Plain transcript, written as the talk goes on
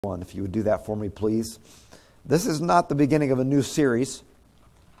One, if you would do that for me, please. This is not the beginning of a new series.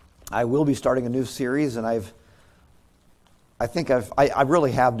 I will be starting a new series, and I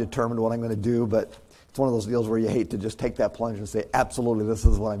really have determined what I'm going to do, but it's one of those deals where you hate to just take that plunge and say, absolutely, this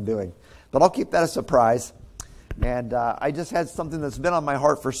is what I'm doing. But I'll keep that a surprise. And I just had something that's been on my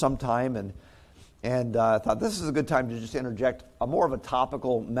heart for some time, and I thought this is a good time to just interject more of a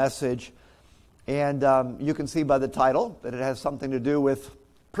topical message. And you can see by the title that it has something to do with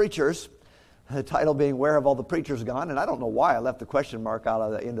preachers. The title being, "Where Have All the Preachers Gone?" And I don't know why I left the question mark out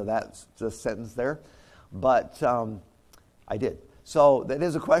of the end of that sentence there, but I did. So that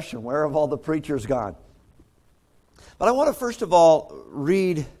is a question, where have all the preachers gone? But I want to first of all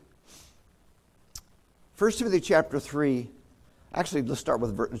read 1 Timothy chapter 3. Actually, let's start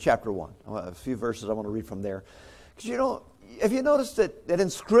with chapter 1. A few verses I want to read from there. Because if you notice that in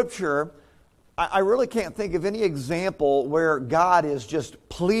Scripture, I really can't think of any example where God is just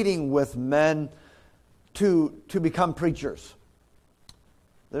pleading with men to become preachers.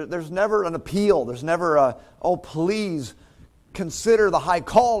 There's never an appeal. There's never please consider the high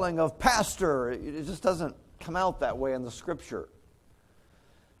calling of pastor. It just doesn't come out that way in the Scripture.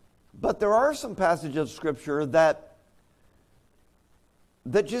 But there are some passages of Scripture that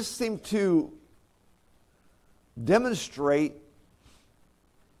just seem to demonstrate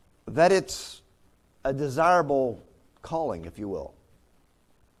that it's a desirable calling, if you will.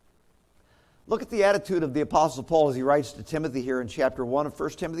 Look at the attitude of the Apostle Paul as he writes to Timothy here in chapter 1 of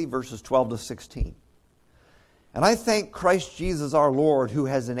 1 Timothy, verses 12 to 16. "And I thank Christ Jesus our Lord, who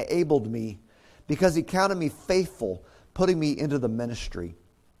has enabled me, because he counted me faithful, putting me into the ministry.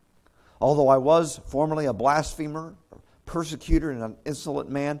 Although I was formerly a blasphemer, a persecutor, and an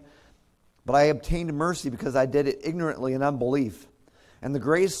insolent man, but I obtained mercy because I did it ignorantly in unbelief. And the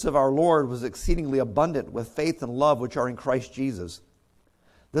grace of our Lord was exceedingly abundant with faith and love which are in Christ Jesus.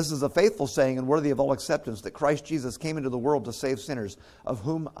 This is a faithful saying and worthy of all acceptance, that Christ Jesus came into the world to save sinners, of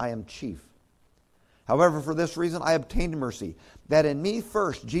whom I am chief. However, for this reason I obtained mercy, that in me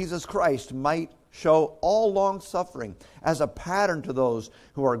first Jesus Christ might show all long suffering as a pattern to those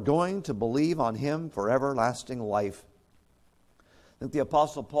who are going to believe on him for everlasting life." I think the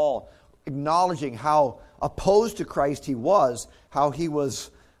Apostle Paul, acknowledging how opposed to Christ he was, how he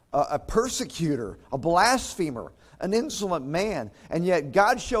was a persecutor, a blasphemer, an insolent man, and yet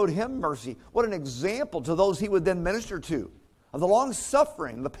God showed him mercy. What an example to those he would then minister to, of the long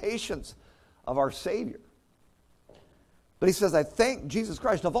suffering, the patience of our Savior. But he says, I thank Jesus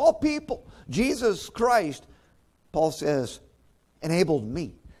Christ, of all people, Jesus Christ, Paul says, enabled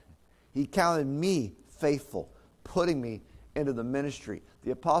me. He counted me faithful, putting me into the ministry.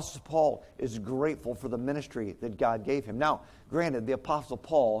 The Apostle Paul is grateful for the ministry that God gave him. Now, granted, the Apostle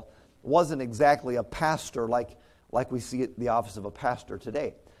Paul wasn't exactly a pastor like we see the office of a pastor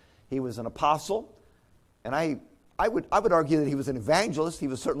today. He was an apostle, and I would argue that he was an evangelist. He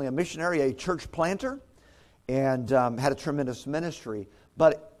was certainly a missionary, a church planter, and had a tremendous ministry.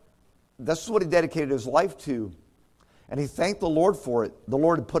 But this is what he dedicated his life to, and he thanked the Lord for it. The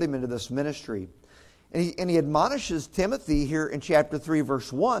Lord had put him into this ministry. And he admonishes Timothy here in chapter 3,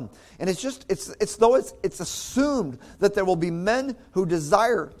 verse 1. And it's though it's assumed that there will be men who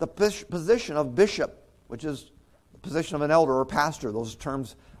desire the position of bishop, which is the position of an elder or pastor. Those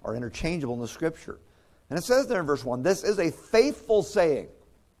terms are interchangeable in the Scripture. And it says there in verse 1, this is a faithful saying.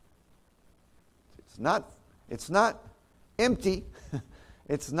 It's not empty.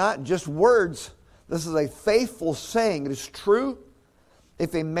 It's not just words. This is a faithful saying. It is true.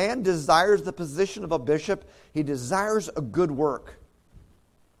 If a man desires the position of a bishop, he desires a good work.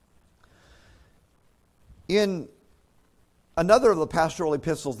 In another of the pastoral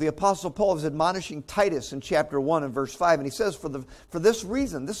epistles, the Apostle Paul is admonishing Titus in chapter 1 and verse 5. And he says, for this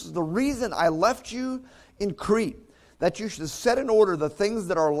reason, this is the reason I left you in Crete, that you should set in order the things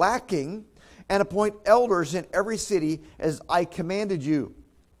that are lacking and appoint elders in every city as I commanded you.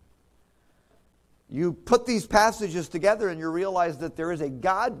 You put these passages together and you realize that there is a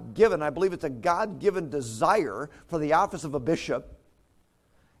God-given, I believe it's a God-given desire for the office of a bishop.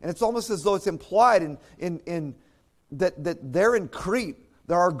 And it's almost as though it's implied in that there in Crete,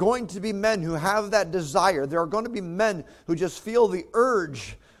 there are going to be men who have that desire. There are going to be men who just feel the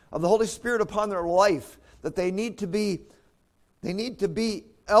urge of the Holy Spirit upon their life, that they need to be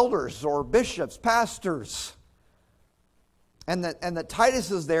elders or bishops, pastors. And that Titus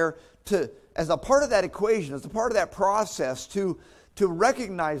is there as a part of that equation, as a part of that process, to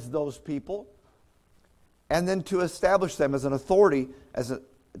recognize those people and then to establish them as an authority,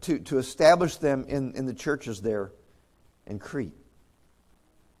 to establish them in the churches there in Crete.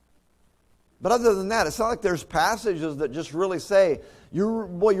 But other than that, it's not like there's passages that just really say, you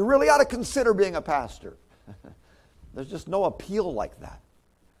really ought to consider being a pastor. There's just no appeal like that.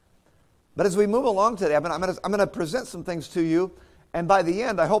 But as we move along today, I'm going to present some things to you, and by the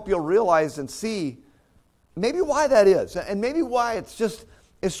end, I hope you'll realize and see maybe why that is, and maybe why it's just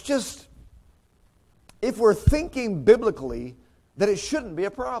if we're thinking biblically, that it shouldn't be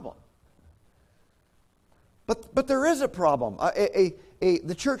a problem. But there is a problem.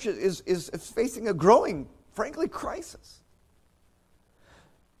 The church is facing a growing, frankly, crisis.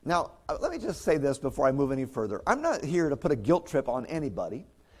 Now, let me just say this before I move any further. I'm not here to put a guilt trip on anybody.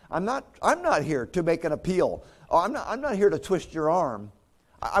 I'm not here to make an appeal. I'm not here to twist your arm.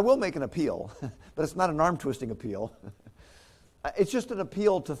 I will make an appeal, but it's not an arm-twisting appeal. It's just an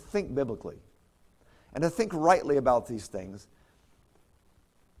appeal to think biblically and to think rightly about these things.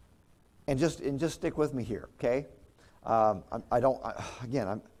 And just stick with me here, okay? I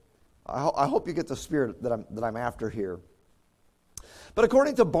hope you get the spirit that I'm after here. But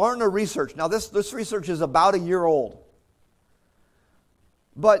according to Barna Research, now this research is about a year old.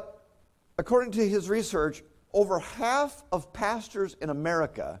 But according to his research, over half of pastors in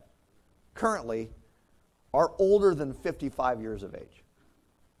America currently are older than 55 years of age.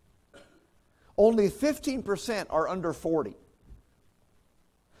 Only 15% are under 40.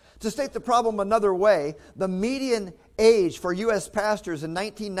 To state the problem another way, the median age for U.S. pastors in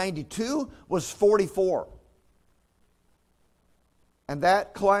 1992 was 44. And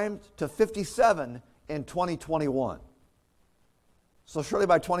that climbed to 57 in 2021. So surely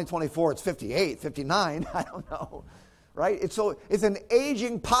by 2024 it's 58, 59, I don't know. Right? It's an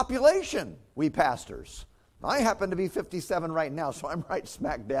aging population, we pastors. I happen to be 57 right now, so I'm right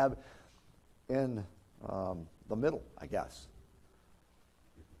smack dab in the middle, I guess.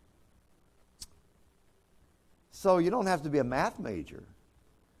 So you don't have to be a math major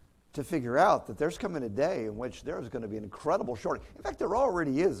to figure out that there's coming a day in which there's going to be an incredible shortage. In fact, there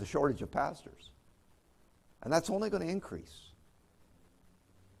already is a shortage of pastors. And that's only going to increase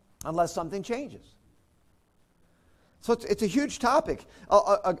unless something changes. So it's a huge topic,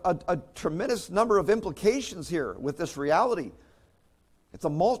 a tremendous number of implications here with this reality. It's a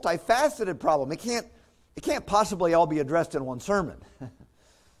multifaceted problem. It can't possibly all be addressed in one sermon.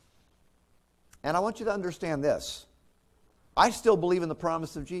 And I want you to understand this. I still believe in the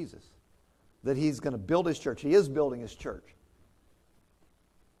promise of Jesus, that he's going to build his church. He is building his church.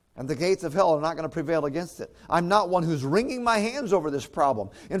 And the gates of hell are not going to prevail against it. I'm not one who's wringing my hands over this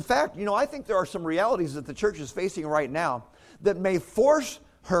problem. In fact, I think there are some realities that the church is facing right now that may force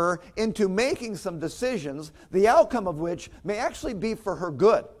her into making some decisions, the outcome of which may actually be for her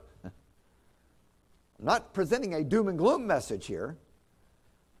good. I'm not presenting a doom and gloom message here.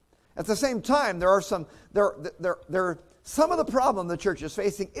 At the same time, some of the problem the church is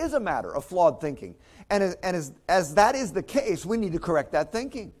facing is a matter of flawed thinking. And as that is the case, we need to correct that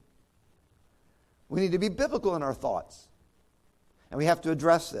thinking. We need to be biblical in our thoughts. And we have to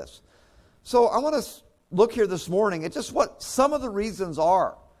address this. So I want to look here this morning at just what some of the reasons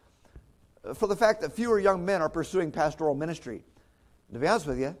are for the fact that fewer young men are pursuing pastoral ministry. To be honest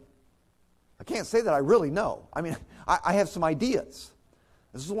with you, I can't say that I really know. I mean, I have some ideas.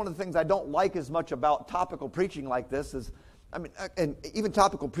 This is one of the things I don't like as much about topical preaching like this and even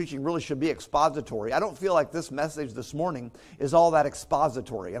topical preaching really should be expository. I don't feel like this message this morning is all that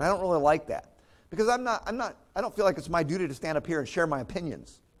expository, and I don't really like that because I don't feel like it's my duty to stand up here and share my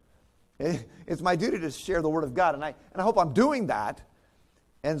opinions. It's my duty to share the Word of God, and I hope I'm doing that.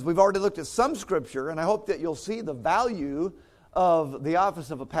 And we've already looked at some Scripture, and I hope that you'll see the value of the office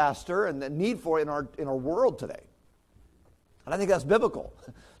of a pastor and the need for it in our world today. And I think that's biblical.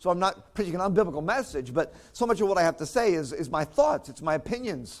 So I'm not preaching an unbiblical message, but so much of what I have to say is my thoughts, it's my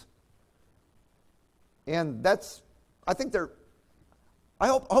opinions. And I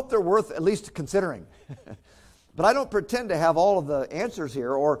hope they're worth at least considering. But I don't pretend to have all of the answers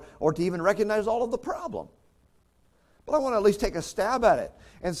here or to even recognize all of the problem. But I want to at least take a stab at it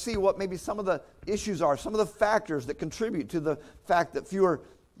and see what maybe some of the issues are, some of the factors that contribute to the fact that fewer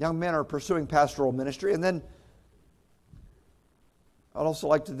young men are pursuing pastoral ministry. And then I'd also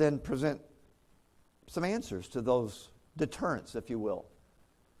like to then present some answers to those deterrents, if you will.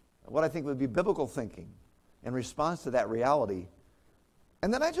 What I think would be biblical thinking in response to that reality.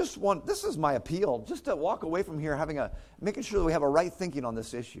 And then this is my appeal, just to walk away from here making sure that we have a right thinking on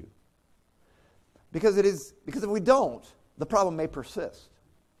this issue. Because if we don't, the problem may persist.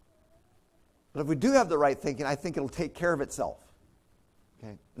 But if we do have the right thinking, I think it'll take care of itself.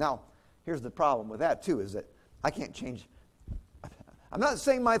 Okay. Now, here's the problem with that too, is that I can't change. I'm not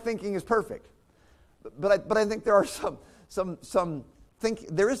saying my thinking is perfect, but I think there are some think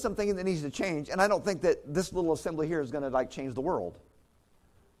there is some thinking that needs to change, and I don't think that this little assembly here is going to change the world.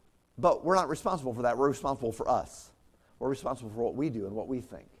 But we're not responsible for that. We're responsible for us. We're responsible for what we do and what we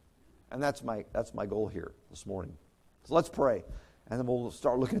think. And that's my goal here this morning. So let's pray, and then we'll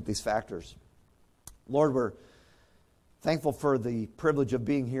start looking at these factors. Lord, we're thankful for the privilege of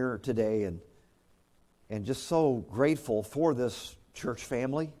being here today, and just so grateful for this church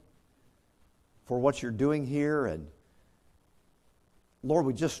family, for what you're doing here. And Lord,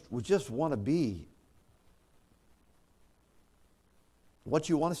 we just want to be what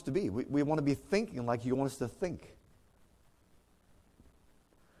you want us to be. We want to be thinking like you want us to think.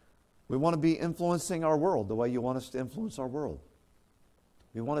 We want to be influencing our world the way you want us to influence our world.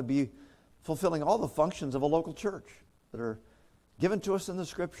 We want to be fulfilling all the functions of a local church that are given to us in the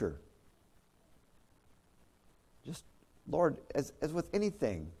Scripture. Just, Lord, as with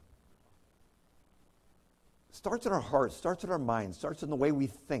anything, starts in our hearts, starts in our minds, starts in the way we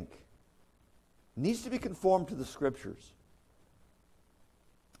think. It needs to be conformed to the Scriptures.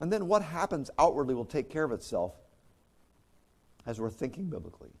 And then what happens outwardly will take care of itself as we're thinking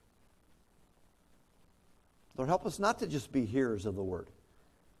biblically. Lord, help us not to just be hearers of the Word.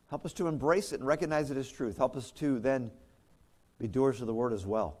 Help us to embrace it and recognize it as truth. Help us to then be doers of the Word as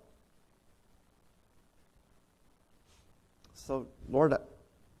well. So, Lord,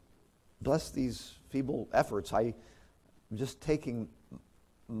 bless these feeble efforts. I'm just taking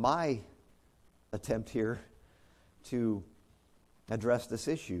my attempt here to address this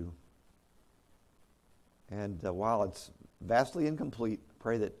issue. And while it's vastly incomplete,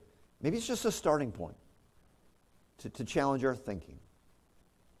 pray that maybe it's just a starting point to challenge our thinking.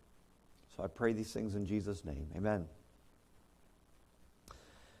 So I pray these things in Jesus' name. Amen.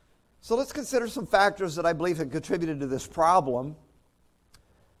 So let's consider some factors that I believe have contributed to this problem.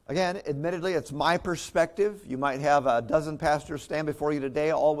 Again, admittedly, it's my perspective. You might have a dozen pastors stand before you today,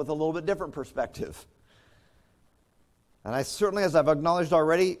 all with a little bit different perspective. And I certainly, as I've acknowledged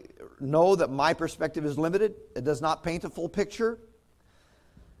already, know that my perspective is limited. It does not paint a full picture.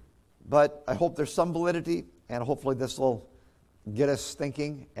 But I hope there's some validity, and hopefully this will get us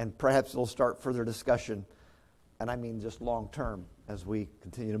thinking, and perhaps it'll start further discussion, and I mean just long term, as we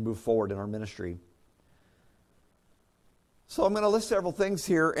continue to move forward in our ministry. So I'm going to list several things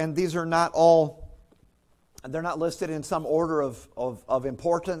here, and these are not all, they're not listed in some order of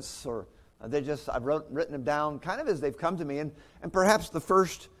importance, or I've written them down kind of as they've come to me, and perhaps the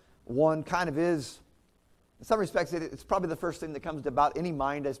first one kind of is, in some respects, it's probably the first thing that comes to about any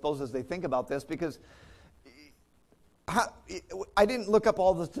mind, I suppose, as they think about this, because I didn't look up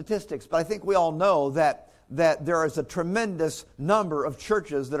all the statistics, but I think we all know that there is a tremendous number of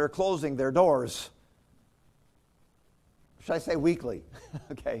churches that are closing their doors. Should I say weekly?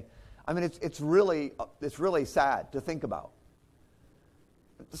 Okay. I mean, it's really sad to think about.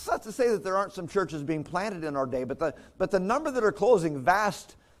 It's not to say that there aren't some churches being planted in our day, but the number that are closing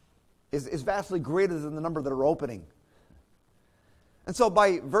is vastly greater than the number that are opening. And so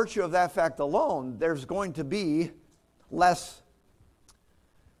by virtue of that fact alone, there's going to be less,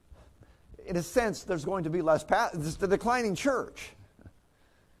 in a sense, there's going to be less, it's the declining church.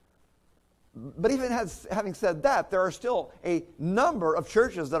 But even having said that, there are still a number of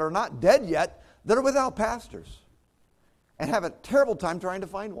churches that are not dead yet that are without pastors and have a terrible time trying to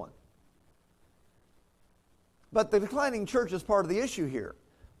find one. But the declining church is part of the issue here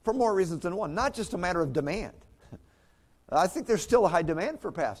for more reasons than one, not just a matter of demand. I think there's still a high demand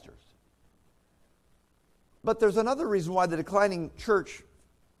for pastors. But there's another reason why the declining church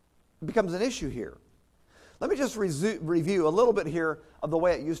becomes an issue here. Let me just review a little bit here of the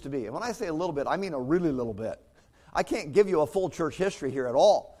way it used to be. And when I say a little bit, I mean a really little bit. I can't give you a full church history here at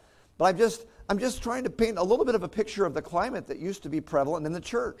all. But I'm just trying to paint a little bit of a picture of the climate that used to be prevalent in the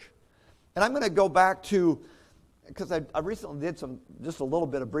church. And I'm going to go back to, because I recently did just a little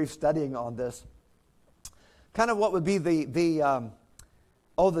bit of brief studying on this, kind of what would be the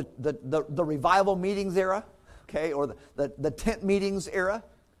revival meetings era, okay, or the tent meetings era.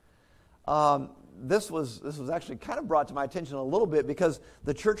 This was actually kind of brought to my attention a little bit because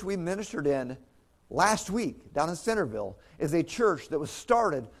the church we ministered in last week down in Centerville is a church that was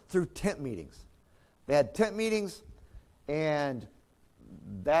started through tent meetings. They had tent meetings, and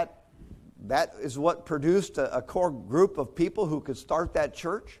that is what produced a core group of people who could start that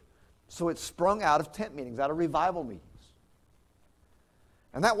church. So it sprung out of tent meetings, out of revival meetings.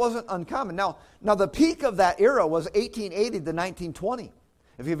 And that wasn't uncommon. Now the peak of that era was 1880 to 1920.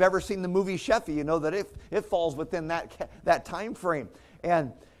 If you've ever seen the movie Sheffy, you know that it falls within that time frame.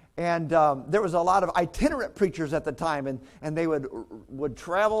 And And there was a lot of itinerant preachers at the time, and they would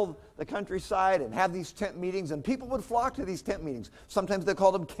travel the countryside and have these tent meetings, and people would flock to these tent meetings. Sometimes they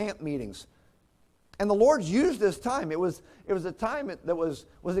called them camp meetings. And the Lord used this time. It was a time that was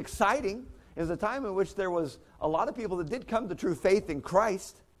exciting. It was a time in which there was a lot of people that did come to true faith in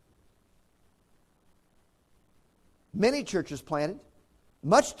Christ. Many churches planted,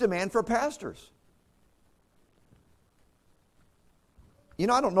 much demand for pastors. You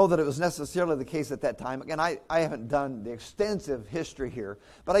know, I don't know that it was necessarily the case at that time. Again, I haven't done the extensive history here,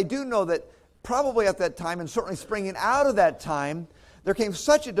 but I do know that probably at that time, and certainly springing out of that time, there came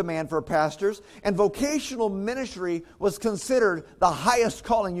such a demand for pastors, and vocational ministry was considered the highest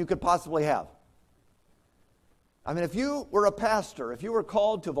calling you could possibly have. I mean, if you were a pastor, if you were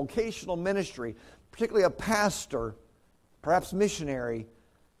called to vocational ministry, particularly a pastor, perhaps missionary,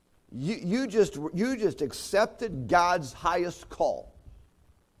 you just accepted God's highest call.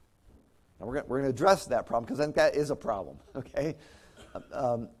 Now we're going to address that problem, because I think that is a problem, okay?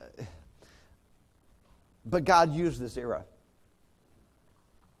 But God used this era.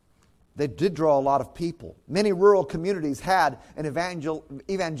 They did draw a lot of people. Many rural communities had an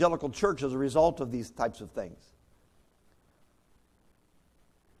evangelical church as a result of these types of things.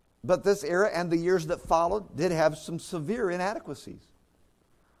 But this era and the years that followed did have some severe inadequacies.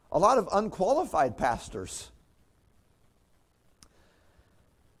 A lot of unqualified pastors.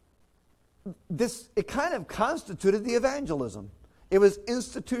 It kind of constituted the evangelism. It was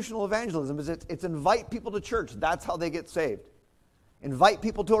institutional evangelism. It's invite people to church. That's how they get saved. Invite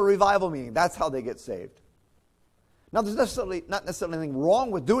people to a revival meeting. That's how they get saved. Now, there's not necessarily anything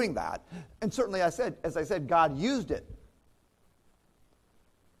wrong with doing that. And certainly, as I said, God used it.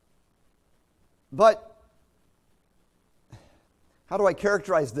 But how do I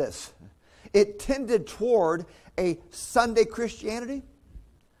characterize this? It tended toward a Sunday Christianity.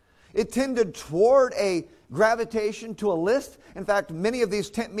 It tended toward a gravitation to a list. In fact, many of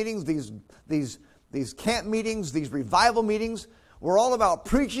these tent meetings, these camp meetings, these revival meetings, were all about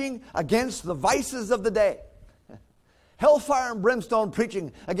preaching against the vices of the day. Hellfire and brimstone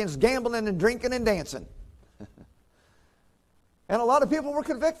preaching against gambling and drinking and dancing. And a lot of people were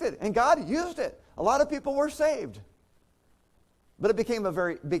convicted, and God used it. A lot of people were saved. But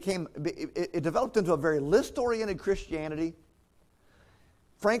it developed into a very list-oriented Christianity.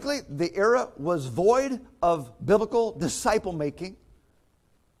 Frankly, the era was void of biblical disciple-making.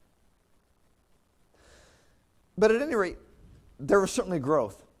 But at any rate, there was certainly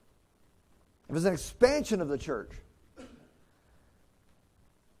growth. It was an expansion of the church.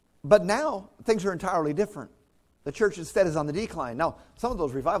 But now, things are entirely different. The church instead is on the decline. Now, some of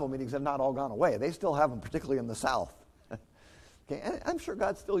those revival meetings have not all gone away. They still have them, particularly in the South. Okay, and I'm sure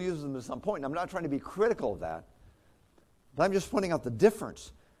God still uses them at some point, and I'm not trying to be critical of that. But I'm just pointing out the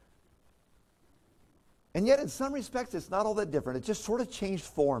difference. And yet, in some respects, it's not all that different. It just sort of changed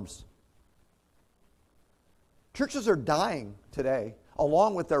forms. Churches are dying today,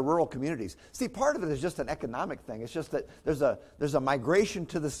 along with their rural communities. See, part of it is just an economic thing. It's just that there's a migration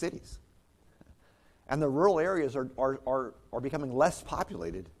to the cities. And the rural areas are becoming less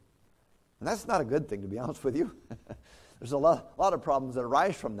populated. And that's not a good thing, to be honest with you. There's a lot of problems that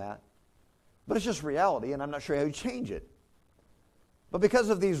arise from that. But it's just reality, and I'm not sure how you change it. But because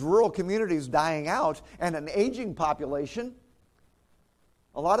of these rural communities dying out and an aging population,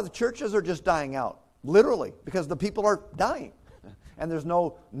 a lot of the churches are just dying out. Literally, because the people are dying and there's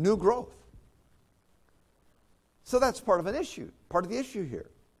no new growth. So that's part of the issue here.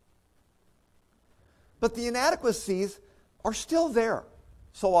 But the inadequacies are still there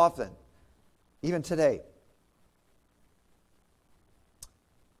so often, even today.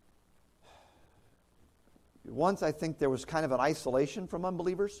 Once I think there was kind of an isolation from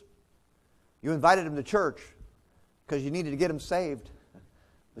unbelievers. You invited them to church because you needed to get them saved.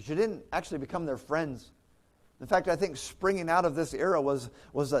 But you didn't actually become their friends. In fact, I think springing out of this era was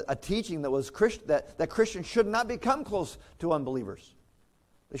a teaching that Christians should not become close to unbelievers.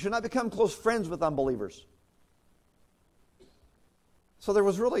 They should not become close friends with unbelievers. So there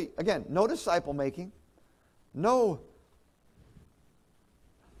was really, again, no disciple making, no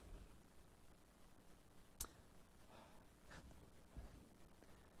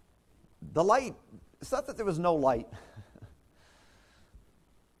the light. It's not that there was no light.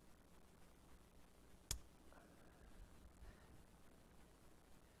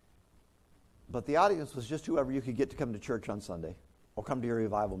 But the audience was just whoever you could get to come to church on Sunday or come to your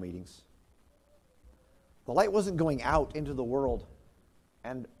revival meetings. The light wasn't going out into the world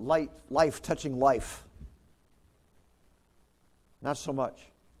and life touching life. Not so much.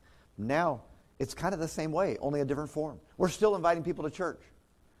 Now, it's kind of the same way, only a different form. We're still inviting people to church.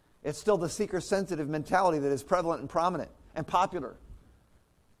 It's still the seeker-sensitive mentality that is prevalent and prominent and popular.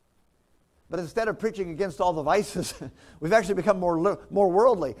 But instead of preaching against all the vices, we've actually become more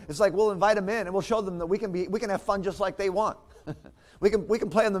worldly. It's like we'll invite them in and we'll show them that we can have fun just like they want. we can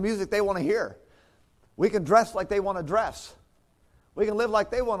play on the music they want to hear. We can dress like they want to dress. We can live like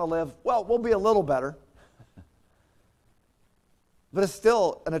they want to live. Well, we'll be a little better. But it's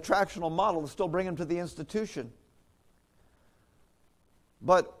still an attractional model to still bring them to the institution.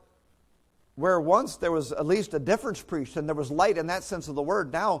 But where once there was at least a difference preached and there was light in that sense of the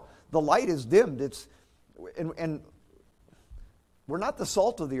word, now the light is dimmed. And we're not the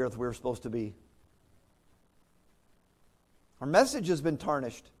salt of the earth we're supposed to be. Our message has been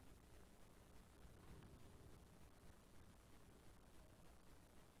tarnished.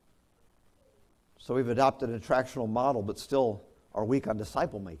 So we've adopted an attractional model, but still are weak on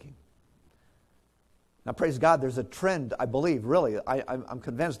disciple making. Now, praise God, there's a trend, I believe, really. I'm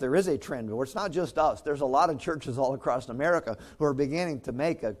convinced there is a trend where it's not just us. There's a lot of churches all across America who are beginning to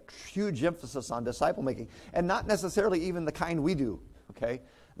make a huge emphasis on disciple making, and not necessarily even the kind we do, okay?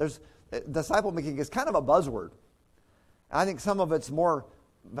 Disciple making is kind of a buzzword. I think some of it's more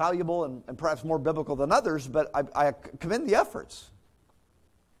valuable and perhaps more biblical than others, but I commend the efforts.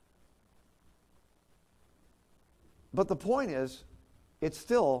 But the point is, it's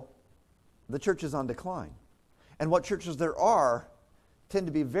still, the church is on decline. And what churches there are tend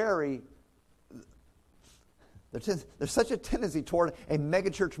to be there's such a tendency toward a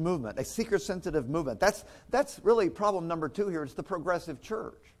megachurch movement, a seeker-sensitive movement. That's really problem number 2 here. It's the progressive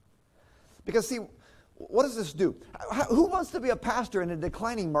church. Because see, what does this do? Who wants to be a pastor in a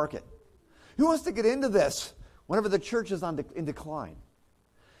declining market? Who wants to get into this whenever the church is in decline?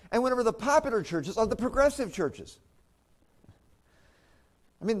 And whenever the popular churches are the progressive churches?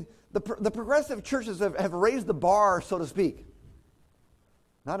 I mean, the progressive churches have raised the bar, so to speak.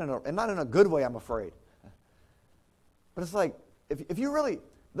 Not in a good way, I'm afraid. But it's like, if you really,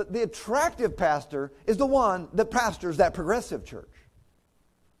 the attractive pastor is the one that pastors that progressive church.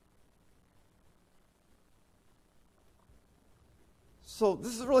 So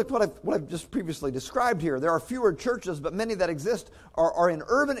this is really what I've just previously described here. There are fewer churches, but many that exist are in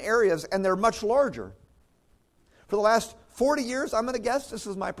urban areas, and they're much larger. For the last 40 years, I'm going to guess, this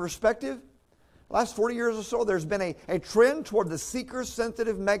is my perspective, the last 40 years or so, there's been a trend toward the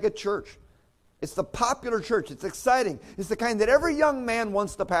seeker-sensitive mega church. It's the popular church. It's exciting. It's the kind that every young man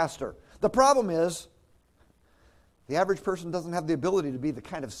wants to pastor. The problem is, the average person doesn't have the ability to be the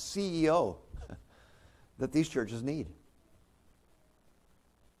kind of CEO that these churches need.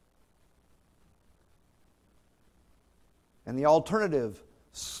 And the alternative,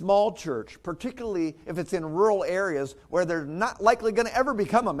 small church, particularly if it's in rural areas where they're not likely going to ever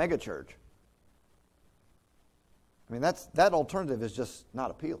become a megachurch. I mean, that alternative is just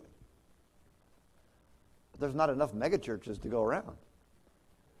not appealing. But there's not enough megachurches to go around.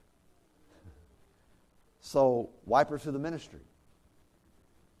 So why pursue the ministry?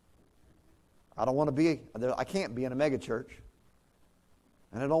 I can't be in a megachurch,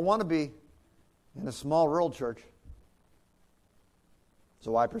 and I don't want to be in a small rural church.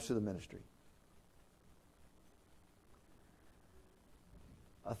 So why pursue the ministry?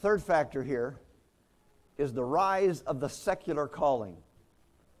 A third factor here is the rise of the secular calling.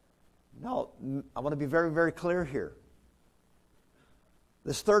 Now, I want to be very, very clear here.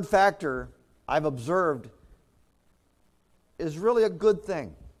 This third factor, I've observed, is really a good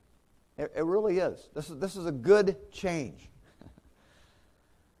thing. It really is. This is a good change.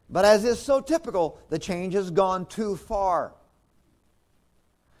 But as is so typical, the change has gone too far.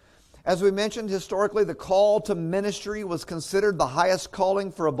 As we mentioned, historically, the call to ministry was considered the highest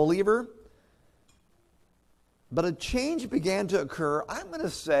calling for a believer. But a change began to occur, I'm going to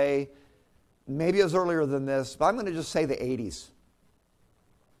say, maybe it was earlier than this, but I'm going to just say the 80s.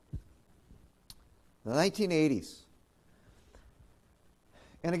 The 1980s.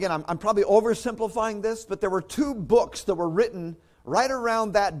 And again, I'm probably oversimplifying this, but there were 2 books that were written right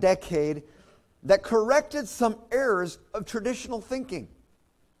around that decade that corrected some errors of traditional thinking.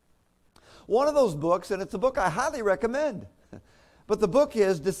 One of those books, and it's a book I highly recommend, but the book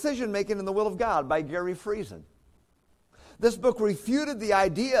is Decision Making in the Will of God by Gary Friesen. This book refuted the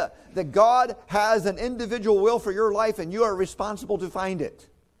idea that God has an individual will for your life and you are responsible to find it.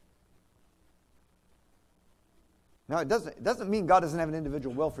 Now, it doesn't mean God doesn't have an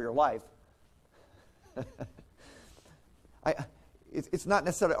individual will for your life. It's not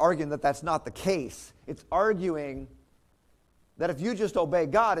necessarily arguing that that's not the case. It's arguing that if you just obey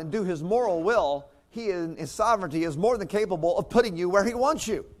God and do His moral will, He in His sovereignty is more than capable of putting you where He wants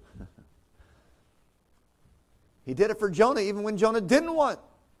you. He did it for Jonah even when Jonah didn't want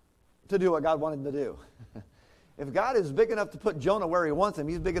to do what God wanted him to do. If God is big enough to put Jonah where he wants him,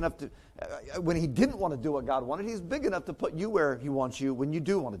 he's big enough to, when he didn't want to do what God wanted, he's big enough to put you where he wants you when you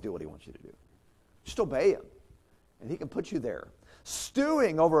do want to do what he wants you to do. Just obey him, and he can put you there.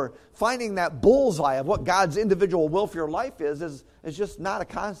 Stewing over finding that bullseye of what God's individual will for your life is just not a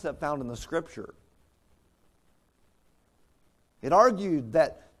concept found in the Scripture. It argued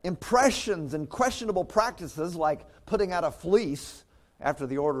that impressions and questionable practices like putting out a fleece after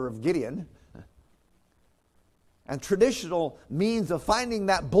the order of Gideon and traditional means of finding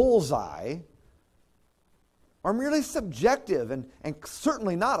that bullseye are merely subjective and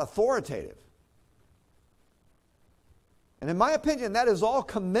certainly not authoritative. And in my opinion, that is all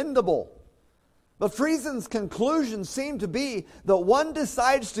commendable. But Friesen's conclusion seemed to be that one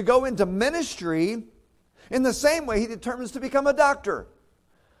decides to go into ministry in the same way he determines to become a doctor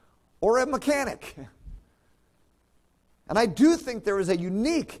or a mechanic. And I do think there is a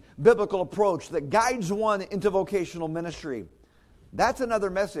unique biblical approach that guides one into vocational ministry. That's another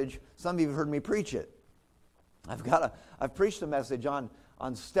message. Some of you have heard me preach it. I've preached a message on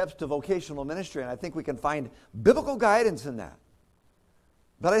steps to vocational ministry, and I think we can find biblical guidance in that.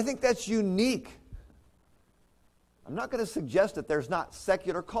 But I think that's unique. I'm not going to suggest that there's not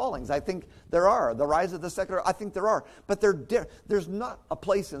secular callings. I think there are. The rise of the secular, I think there are. But there's not a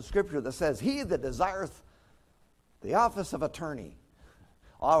place in Scripture that says, he that desireth the office of attorney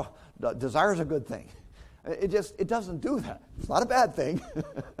desires a good thing. It doesn't do that. It's not a bad thing.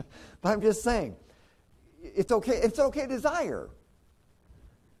 But I'm just saying, it's okay. It's an okay desire.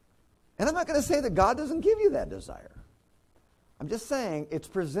 And I'm not going to say that God doesn't give you that desire. I'm just saying it's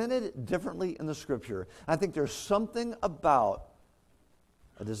presented differently in the Scripture. I think there's something about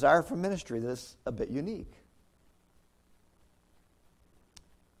a desire for ministry that's a bit unique.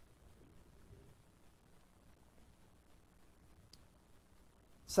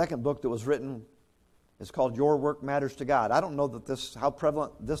 Second book that was written is called Your Work Matters to God. I don't know that how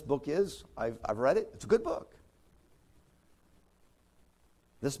prevalent this book is. I've read it. It's a good book.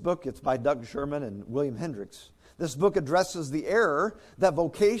 This book, it's by Doug Sherman and William Hendricks. This book addresses the error that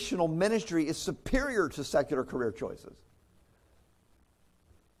vocational ministry is superior to secular career choices.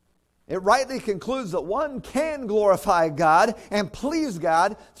 It rightly concludes that one can glorify God and please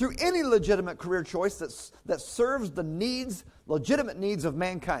God through any legitimate career choice that serves the legitimate needs of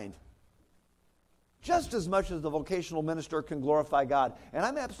mankind. Just as much as the vocational minister can glorify God. And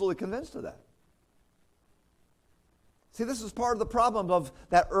I'm absolutely convinced of that. See, this is part of the problem of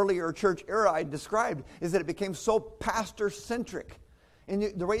that earlier church era I described, is that it became so pastor-centric.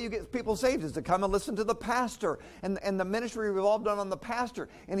 And the way you get people saved is to come and listen to the pastor. And the ministry revolved on the pastor.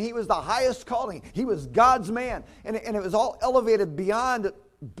 And he was the highest calling. He was God's man. And it was all elevated beyond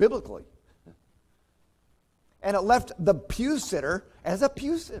biblically. And it left the pew sitter as a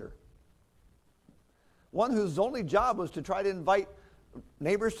pew sitter. One whose only job was to try to invite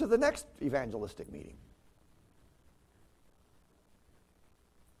neighbors to the next evangelistic meeting.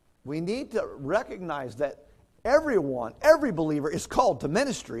 We need to recognize that every believer is called to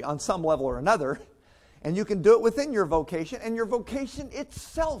ministry on some level or another, and you can do it within your vocation, and your vocation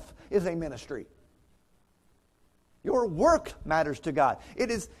itself is a ministry. Your work matters to God. It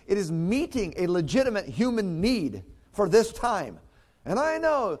is meeting a legitimate human need for this time. And I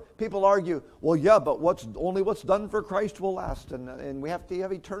know people argue, well, yeah, but only what's done for Christ will last, and we have to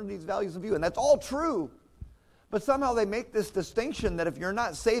have eternity's values in view, and that's all true. But somehow they make this distinction that if you're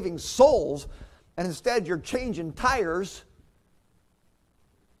not saving souls and instead you're changing tires,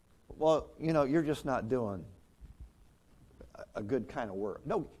 well, you're just not doing a good kind of work.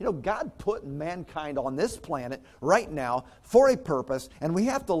 No, God put mankind on this planet right now for a purpose, and we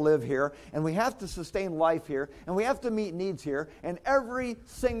have to live here, and we have to sustain life here, and we have to meet needs here, and every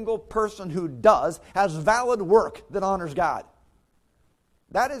single person who does has valid work that honors God.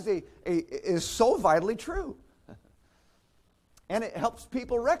 That is so vitally true. And it helps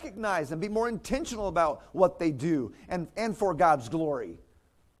people recognize and be more intentional about what they do and for God's glory.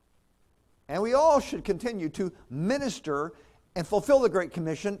 And we all should continue to minister and fulfill the Great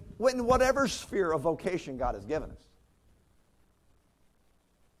Commission in whatever sphere of vocation God has given us.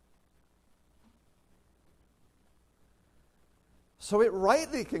 So it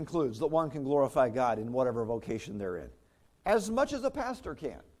rightly concludes that one can glorify God in whatever vocation they're in, as much as a pastor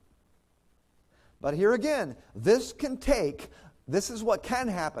can. But here again, this is what can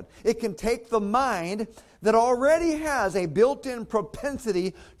happen. It can take the mind that already has a built-in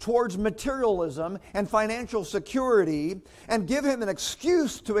propensity towards materialism and financial security and give him an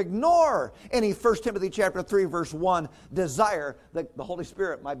excuse to ignore any 1 Timothy chapter 3 verse 1 desire that the Holy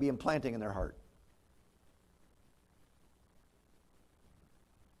Spirit might be implanting in their heart.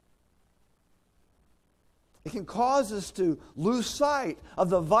 It can cause us to lose sight of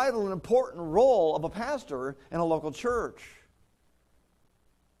the vital and important role of a pastor in a local church.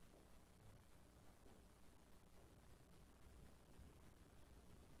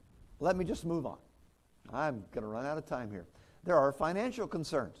 Let me just move on. I'm going to run out of time here. There are financial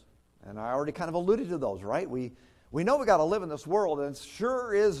concerns, and I already kind of alluded to those, right? We know we got to live in this world, and it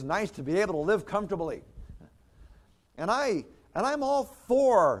sure is nice to be able to live comfortably. And I'm all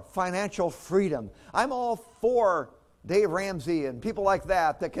for financial freedom. I'm all for Dave Ramsey and people like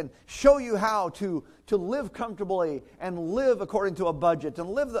that can show you how to live comfortably and live according to a budget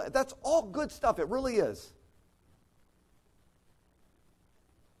and that's all good stuff. It really is.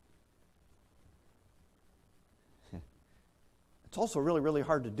 It's also really, really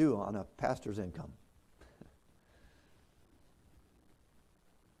hard to do on a pastor's income.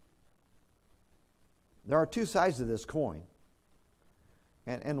 There are two sides to this coin.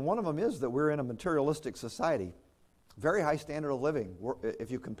 And one of them is that we're in a materialistic society. Very high standard of living, if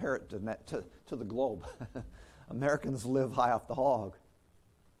you compare it to the globe. Americans live high off the hog.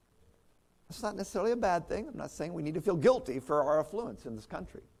 That's not necessarily a bad thing. I'm not saying we need to feel guilty for our affluence in this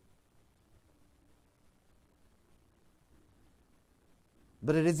country.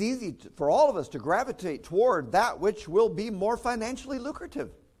 But it is easy for all of us to gravitate toward that which will be more financially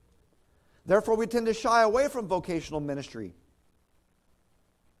lucrative. Therefore, we tend to shy away from vocational ministry.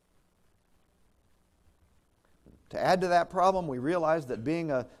 To add to that problem, we realize that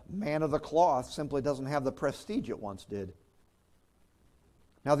being a man of the cloth simply doesn't have the prestige it once did.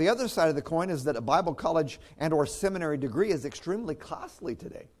 Now, the other side of the coin is that a Bible college and or seminary degree is extremely costly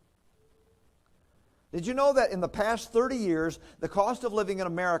today. Did you know that in the past 30 years, the cost of living in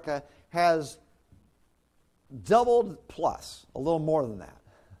America has doubled plus, a little more than that?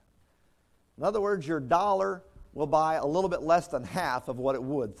 In other words, your dollar will buy a little bit less than half of what it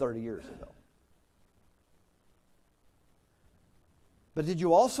would 30 years ago. But did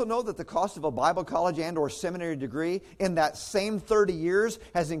you also know that the cost of a Bible college and or seminary degree in that same 30 years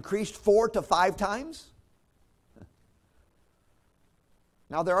has increased 4 to 5 times?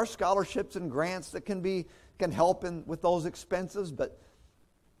 Now, there are scholarships and grants that can help with those expenses, but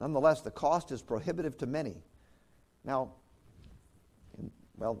nonetheless, the cost is prohibitive to many. Now,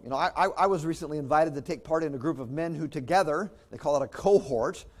 I was recently invited to take part in a group of men who together, they call it a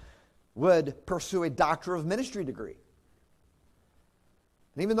cohort, would pursue a Doctor of Ministry degree.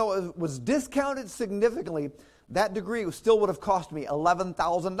 And even though it was discounted significantly, that degree still would have cost me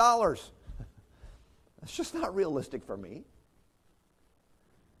 $11,000. That's just not realistic for me.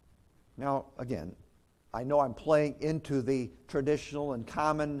 Now, again, I know I'm playing into the traditional and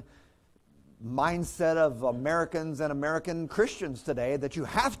common mindset of Americans and American Christians today that you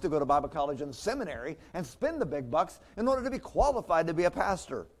have to go to Bible college and seminary and spend the big bucks in order to be qualified to be a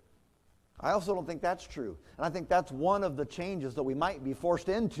pastor. I also don't think that's true. And I think that's one of the changes that we might be forced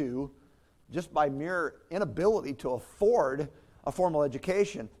into just by mere inability to afford a formal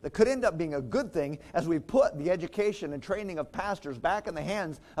education that could end up being a good thing as we put the education and training of pastors back in the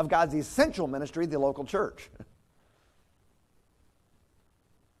hands of God's essential ministry, the local church.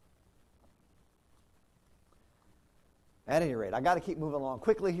 At any rate, I got to keep moving along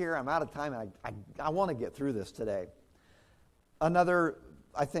quickly here. I'm out of time, and I want to get through this today. Another,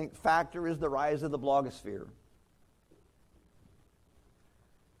 I think, factor is the rise of the blogosphere.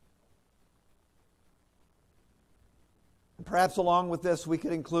 Perhaps along with this, we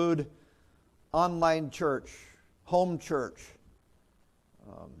could include online church, home church,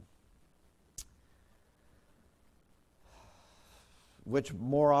 which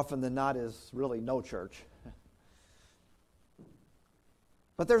more often than not is really no church.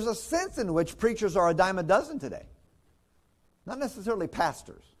 But there's a sense in which preachers are a dime a dozen today. Not necessarily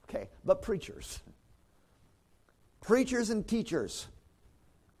pastors, okay, but preachers. Preachers and teachers.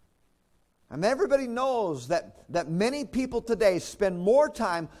 And everybody knows that many people today spend more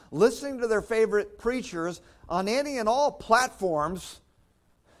time listening to their favorite preachers on any and all platforms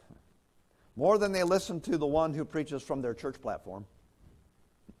more than they listen to the one who preaches from their church platform.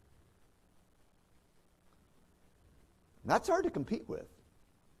 And that's hard to compete with.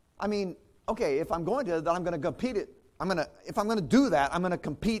 I mean, okay, if I'm going to, then I'm going to compete it. If I'm going to do that, I'm going to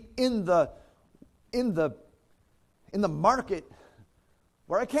compete in the market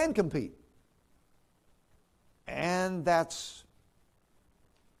where I can compete. And that's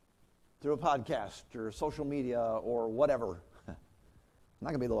through a podcast or social media or whatever. I'm not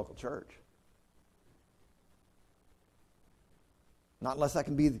going to be the local church. Not unless I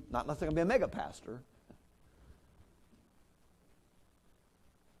can be a mega pastor.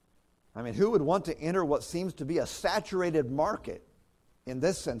 I mean, who would want to enter what seems to be a saturated market in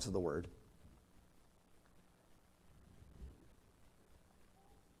this sense of the word?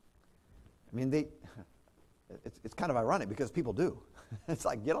 I mean, it's kind of ironic because people do. It's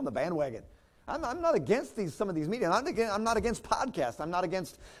like, get on the bandwagon. I'm not against some of these media. I'm not against podcasts. I'm not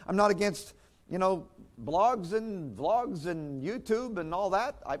against blogs and vlogs and YouTube and all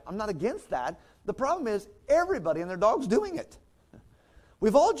that. I'm not against that. The problem is everybody and their dog's doing it.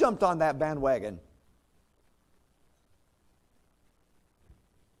 We've all jumped on that bandwagon.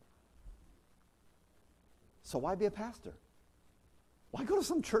 So why be a pastor? Why go to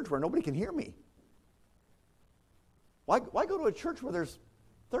some church where nobody can hear me? Why go to a church where there's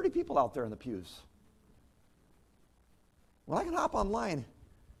 30 people out there in the pews? Well, I can hop online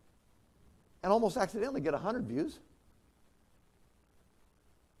and almost accidentally get 100 views.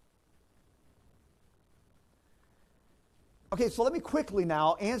 Okay, so let me quickly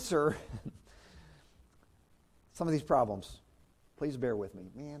now answer some of these problems. Please bear with me.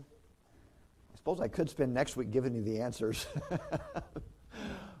 Man, I suppose I could spend next week giving you the answers.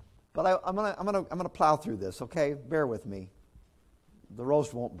 But I'm gonna plow through this, okay? Bear with me. The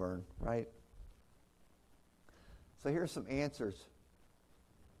roast won't burn, right? So here's some answers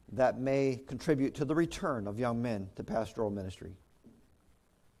that may contribute to the return of young men to pastoral ministry.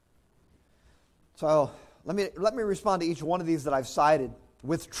 So let me respond to each one of these that I've cited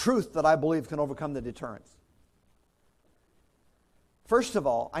with truth that I believe can overcome the deterrence. First of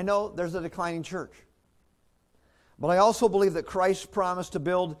all, I know there's a declining church. But I also believe that Christ's promise to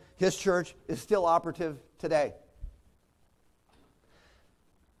build His church is still operative today.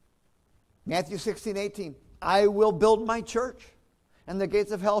 Matthew 16:18, I will build my church, and the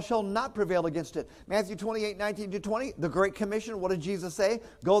gates of hell shall not prevail against it. Matthew 28:19-20, the Great Commission, what did Jesus say?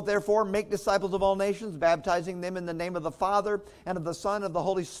 Go therefore, make disciples of all nations, baptizing them in the name of the Father, and of the Son, and of the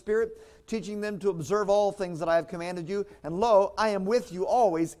Holy Spirit, teaching them to observe all things that I have commanded you. And lo, I am with you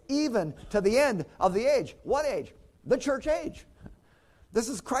always, even to the end of the age. What age? The church age. This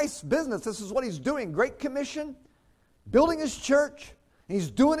is Christ's business. This is what He's doing. Great Commission, building His church. And He's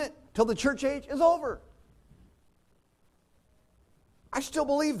doing it till the church age is over. I still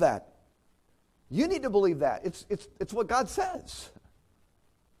believe that. You need to believe that. It's what God says.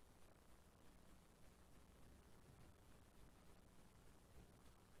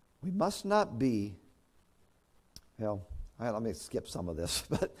 We must not be, well, let me skip some of this,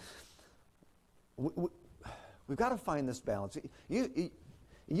 but we've got to find this balance. It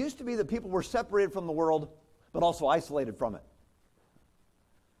used to be that people were separated from the world, but also isolated from it.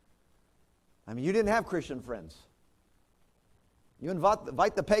 I mean, you didn't have Christian friends. You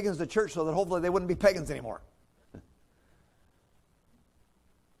invite the pagans to church so that hopefully they wouldn't be pagans anymore.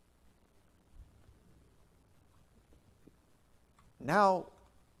 Now,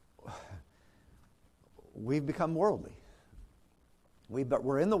 we've become worldly.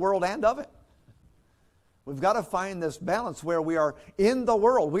 We're in the world and of it. We've got to find this balance where we are in the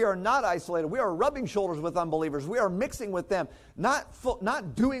world. We are not isolated. We are rubbing shoulders with unbelievers. We are mixing with them,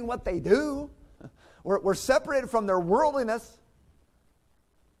 not doing what they do. We're separated from their worldliness.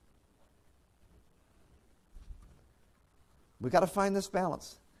 We've got to find this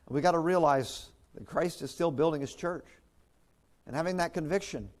balance. We've got to realize that Christ is still building His church. And having that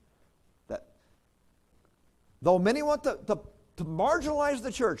conviction that though many want to marginalize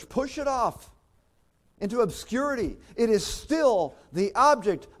the church, push it off into obscurity, it is still the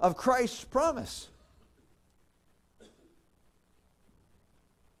object of Christ's promise.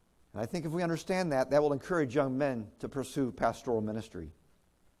 And I think if we understand that, that will encourage young men to pursue pastoral ministry.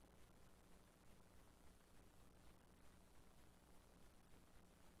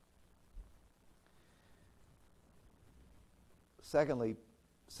 Secondly,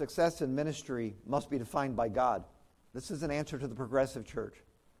 success in ministry must be defined by God. This is an answer to the progressive church.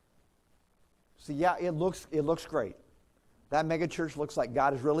 See, yeah, it looks great. That mega church looks like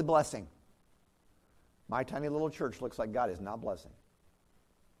God is really blessing. My tiny little church looks like God is not blessing.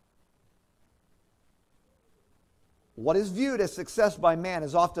 What is viewed as success by man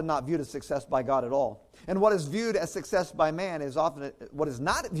is often not viewed as success by God at all. And what is viewed as success by man is often, what is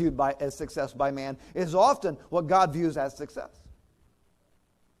not viewed as success by man is often what God views as success.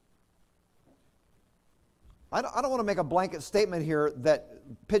 I don't want to make a blanket statement here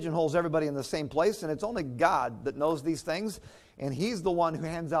that pigeonholes everybody in the same place, and it's only God that knows these things, and He's the one who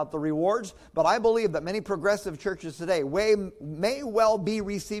hands out the rewards. But I believe that many progressive churches today may well be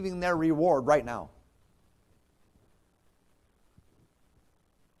receiving their reward right now.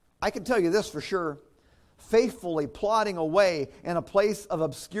 I can tell you this for sure. Faithfully plodding away in a place of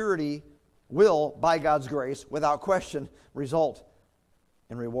obscurity will, by God's grace, without question, result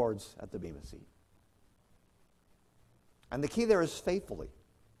in rewards at the Bema seat. And the key there is faithfully.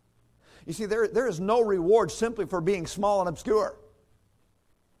 You see, there is no reward simply for being small and obscure.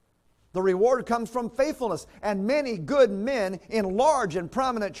 The reward comes from faithfulness, and many good men in large and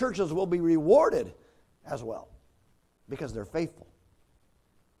prominent churches will be rewarded as well because they're faithful.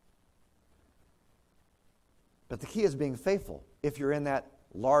 But the key is being faithful if you're in that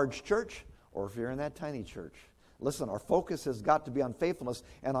large church or if you're in that tiny church. Listen, our focus has got to be on faithfulness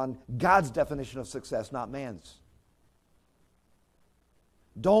and on God's definition of success, not man's.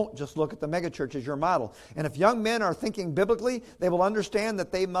 Don't just look at the megachurch as your model. And if young men are thinking biblically, they will understand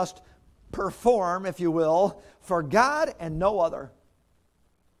that they must perform, if you will, for God and no other.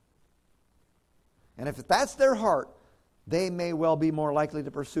 And if that's their heart, they may well be more likely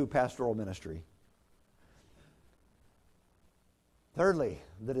to pursue pastoral ministry. Thirdly,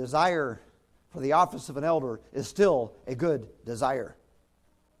 the desire for the office of an elder is still a good desire.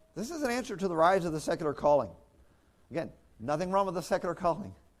 This is an answer to the rise of the secular calling. Again, nothing wrong with the secular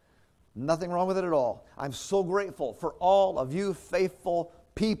calling. Nothing wrong with it at all. I'm so grateful for all of you faithful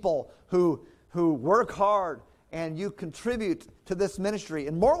people who work hard and you contribute to this ministry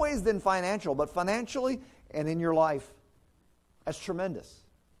in more ways than financial, but financially and in your life. That's tremendous.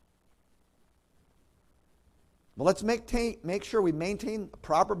 But let's make sure we maintain a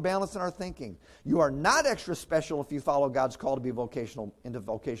proper balance in our thinking. You are not extra special if you follow God's call to be into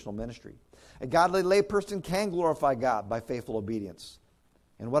vocational ministry. A godly layperson can glorify God by faithful obedience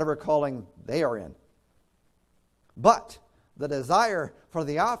in whatever calling they are in. But the desire for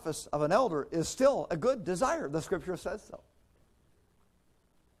the office of an elder is still a good desire. The Scripture says so.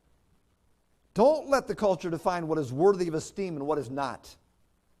 Don't let the culture define what is worthy of esteem and what is not.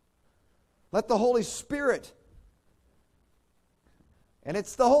 Let the Holy Spirit, and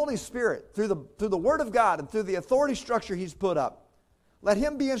it's the Holy Spirit, through the Word of God and through the authority structure He's put up, let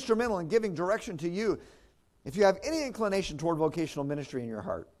Him be instrumental in giving direction to you if you have any inclination toward vocational ministry in your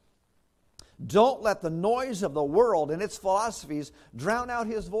heart. Don't let the noise of the world and its philosophies drown out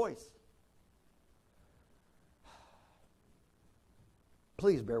His voice.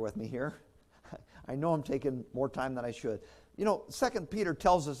 Please bear with me here. I know I'm taking more time than I should. You know, 2 Peter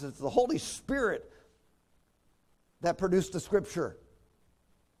tells us it's the Holy Spirit that produced the Scripture.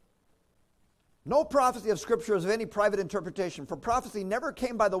 No prophecy of Scripture is of any private interpretation, for prophecy never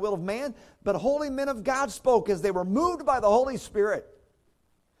came by the will of man, but holy men of God spoke as they were moved by the Holy Spirit.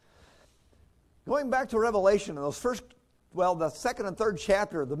 Going back to Revelation, in those the second and third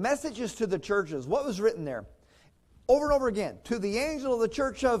chapter, the messages to the churches, what was written there? Over and over again, to the angel of the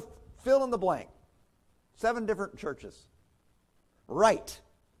church of fill in the blank. 7 different churches. Write.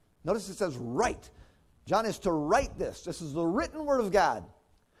 Notice it says write. John is to write this. This is the written word of God.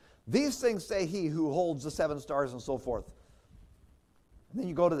 These things say he who holds the 7 stars and so forth. And then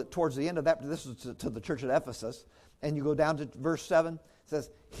you go towards the end of that, this is to the church at Ephesus, and you go down to verse 7. It says,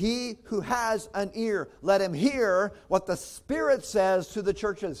 he who has an ear, let him hear what the Spirit says to the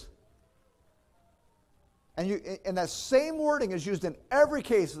churches. And that same wording is used in every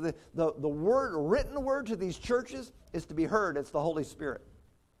case. The written word to these churches is to be heard. It's the Holy Spirit.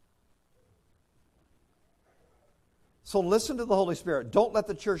 So listen to the Holy Spirit. Don't let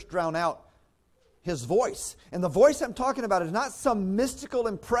the church drown out His voice. And the voice I'm talking about is not some mystical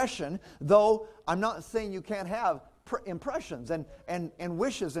impression, though I'm not saying you can't have impressions and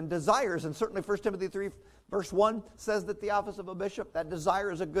wishes and desires. And certainly 1 Timothy 3 verse 1 says that the office of a bishop, that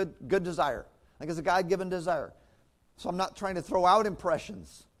desire is a good desire. I think it's a God-given desire. So I'm not trying to throw out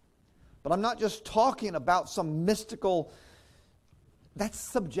impressions. But I'm not just talking about some mystical, that's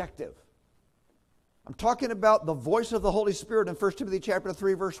subjective. I'm talking about the voice of the Holy Spirit in 1 Timothy chapter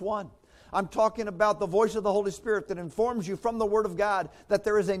 3, verse 1. I'm talking about the voice of the Holy Spirit that informs you from the Word of God that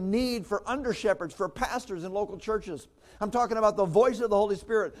there is a need for under-shepherds, for pastors in local churches. I'm talking about the voice of the Holy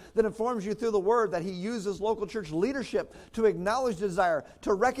Spirit that informs you through the Word that He uses local church leadership to acknowledge desire,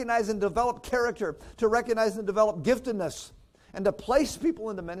 to recognize and develop character, to recognize and develop giftedness, and to place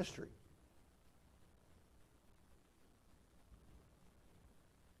people into ministry.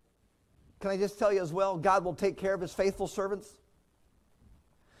 Can I just tell you as well, God will take care of His faithful servants?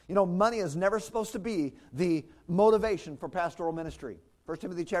 You know, money is never supposed to be the motivation for pastoral ministry. 1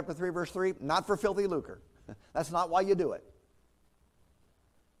 Timothy chapter 3, verse 3, not for filthy lucre. That's not why you do it.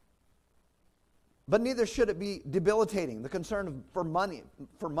 But neither should it be debilitating, the concern for money.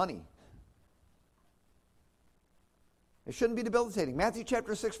 It shouldn't be debilitating. Matthew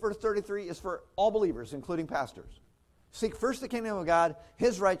chapter 6, verse 33 is for all believers, including pastors. Seek first the kingdom of God,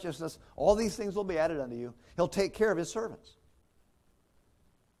 His righteousness. All these things will be added unto you. He'll take care of His servants.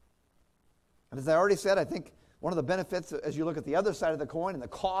 And as I already said, I think one of the benefits, as you look at the other side of the coin and the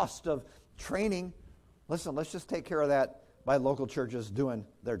cost of training, listen, let's just take care of that by local churches doing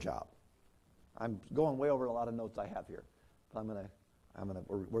their job. I'm going way over a lot of notes I have here, but I'm going to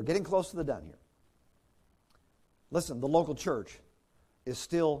We're getting close to the done here. Listen, the local church is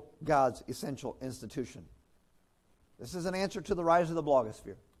still God's essential institution. This is an answer to the rise of the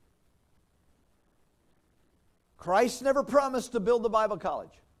blogosphere. Christ never promised to build the Bible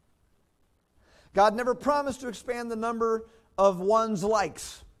college. God never promised to expand the number of one's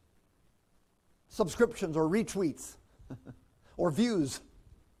likes, subscriptions, or retweets, or views.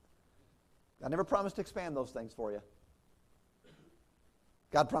 God never promised to expand those things for you.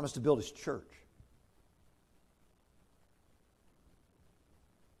 God promised to build His church.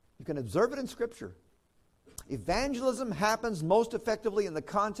 You can observe it in Scripture. Evangelism happens most effectively in the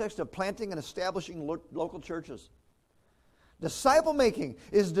context of planting and establishing local churches. Disciple making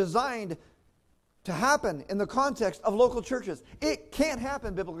is designed to happen in the context of local churches. It can't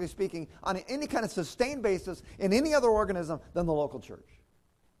happen, biblically speaking, on any kind of sustained basis in any other organism than the local church.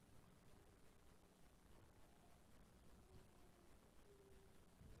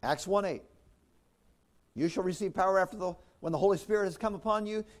 Acts 1:8. You shall receive power when the Holy Spirit has come upon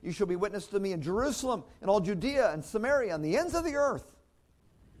you. You shall be witness to me in Jerusalem and all Judea and Samaria and the ends of the earth.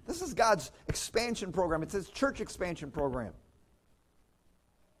 This is God's expansion program. It's His church expansion program.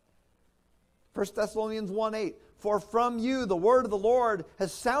 1 Thessalonians 1:8. For from you the word of the Lord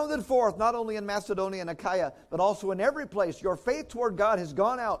has sounded forth, not only in Macedonia and Achaia, but also in every place. Your faith toward God has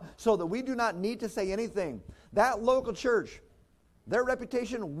gone out, so that we do not need to say anything. That local church, their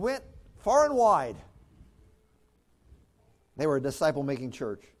reputation went far and wide. They were a disciple-making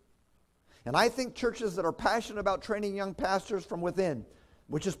church. And I think churches that are passionate about training young pastors from within,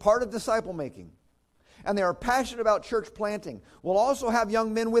 which is part of disciple-making, and they are passionate about church planting, will also have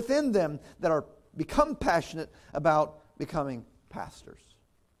young men within them that become passionate about becoming pastors.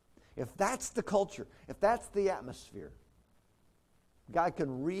 If that's the culture, if that's the atmosphere, God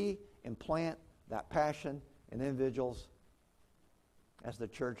can re-implant that passion in individuals as the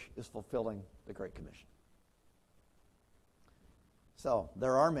church is fulfilling the Great Commission. So,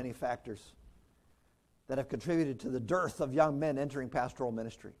 there are many factors that have contributed to the dearth of young men entering pastoral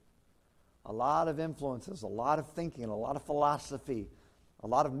ministry. A lot of influences, a lot of thinking, a lot of philosophy, a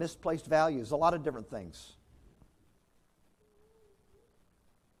lot of misplaced values, a lot of different things.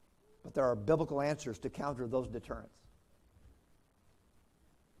 But there are biblical answers to counter those deterrents.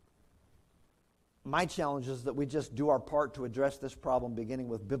 My challenge is that we just do our part to address this problem, beginning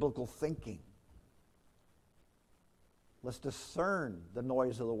with biblical thinking. Let's discern the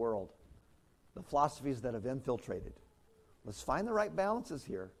noise of the world, the philosophies that have infiltrated. Let's find the right balances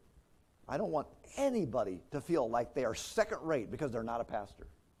here. I don't want anybody to feel like they are second rate because they're not a pastor.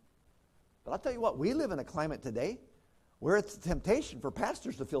 But I'll tell you what, we live in a climate today where it's a temptation for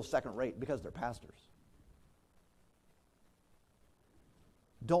pastors to feel second rate because they're pastors.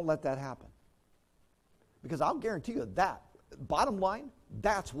 Don't let that happen. Because I'll guarantee you that, bottom line,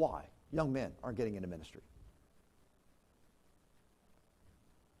 that's why young men aren't getting into ministry.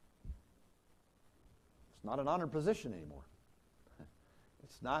 It's not an honored position anymore.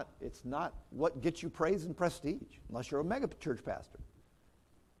 It's not what gets you praise and prestige, unless you're a mega church pastor.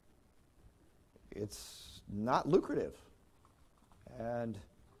 It's not lucrative. And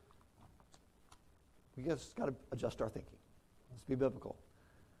we just got to adjust our thinking. Let's be biblical.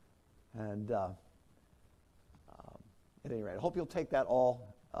 And at any rate, I hope you'll take that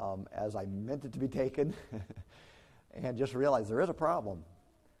all as I meant it to be taken and just realize there is a problem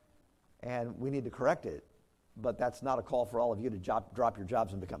and we need to correct it. But that's not a call for all of you to drop your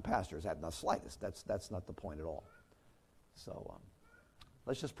jobs and become pastors at the slightest. That's not the point at all. So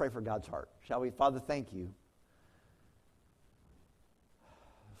let's just pray for God's heart, shall we? Father, thank you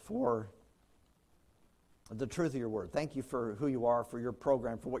for the truth of your word. Thank you for who you are, for your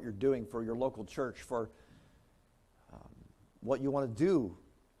program, for what you're doing, for your local church, for what you want to do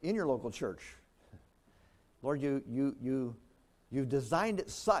in your local church. Lord, you've designed it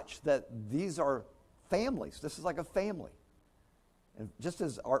such that these are families. This is like a family. And just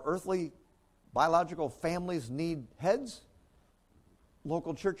as our earthly biological families need heads,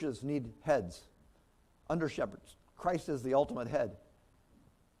 local churches need heads, under shepherds. Christ is the ultimate head.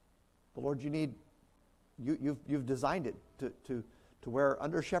 But Lord, you've designed it to where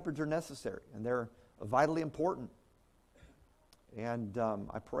under shepherds are necessary, and they're vitally important. And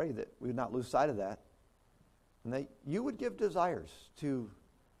I pray that we would not lose sight of that, and that you would give desires to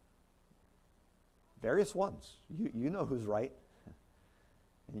various ones. You know who's right.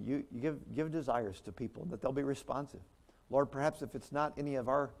 And you give desires to people, and that they'll be responsive. Lord, perhaps if it's not any of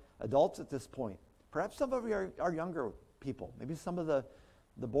our adults at this point, perhaps some of our younger people, maybe some of the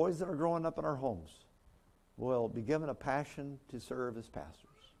boys that are growing up in our homes, will be given a passion to serve as pastors.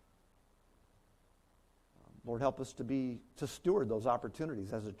 Lord, help us to steward those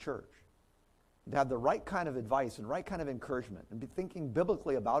opportunities as a church, to have the right kind of advice and right kind of encouragement, and be thinking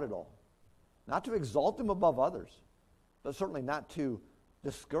biblically about it all. Not to exalt them above others, but certainly not to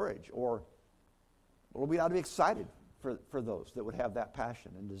discourage or, Lord, we ought to be excited for those that would have that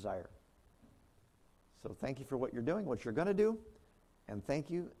passion and desire. So thank you for what you're doing, what you're going to do, and thank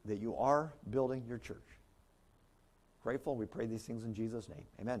you that you are building your church. Grateful, we pray these things in Jesus' name.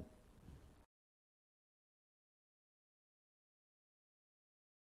 Amen.